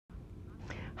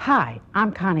Hi,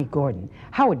 I'm Conni Gordon.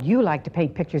 How would you like to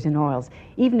paint pictures in oils,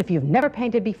 even if you've never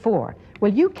painted before?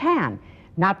 Well, you can.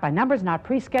 Not by numbers, not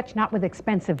pre-sketch, not with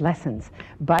expensive lessons.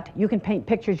 But you can paint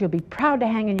pictures you'll be proud to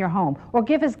hang in your home or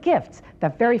give as gifts the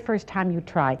very first time you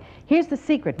try. Here's the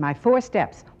secret, my 4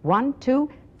 steps. 1, 2,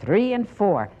 3, and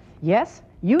 4. Yes,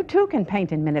 you too can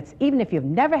paint in minutes, even if you've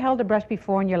never held a brush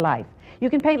before in your life. You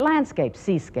can paint landscapes,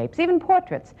 seascapes, even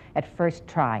portraits at first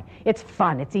try. It's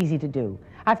fun, it's easy to do.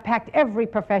 I've packed every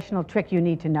professional trick you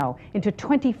need to know into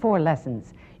 24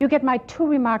 lessons. You get my 2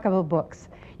 remarkable books.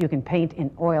 You can paint in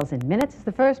oils in minutes is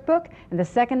the first book, and the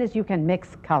second is you can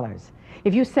mix colors.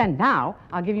 If you send now,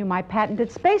 I'll give you my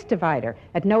patented space divider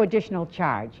at no additional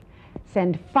charge.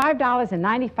 Send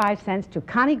 $5.95 to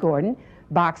Conni Gordon,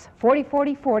 Box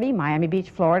 404040, Miami Beach,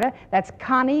 Florida. That's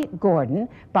Conni Gordon,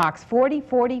 Box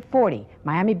 404040,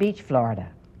 Miami Beach, Florida.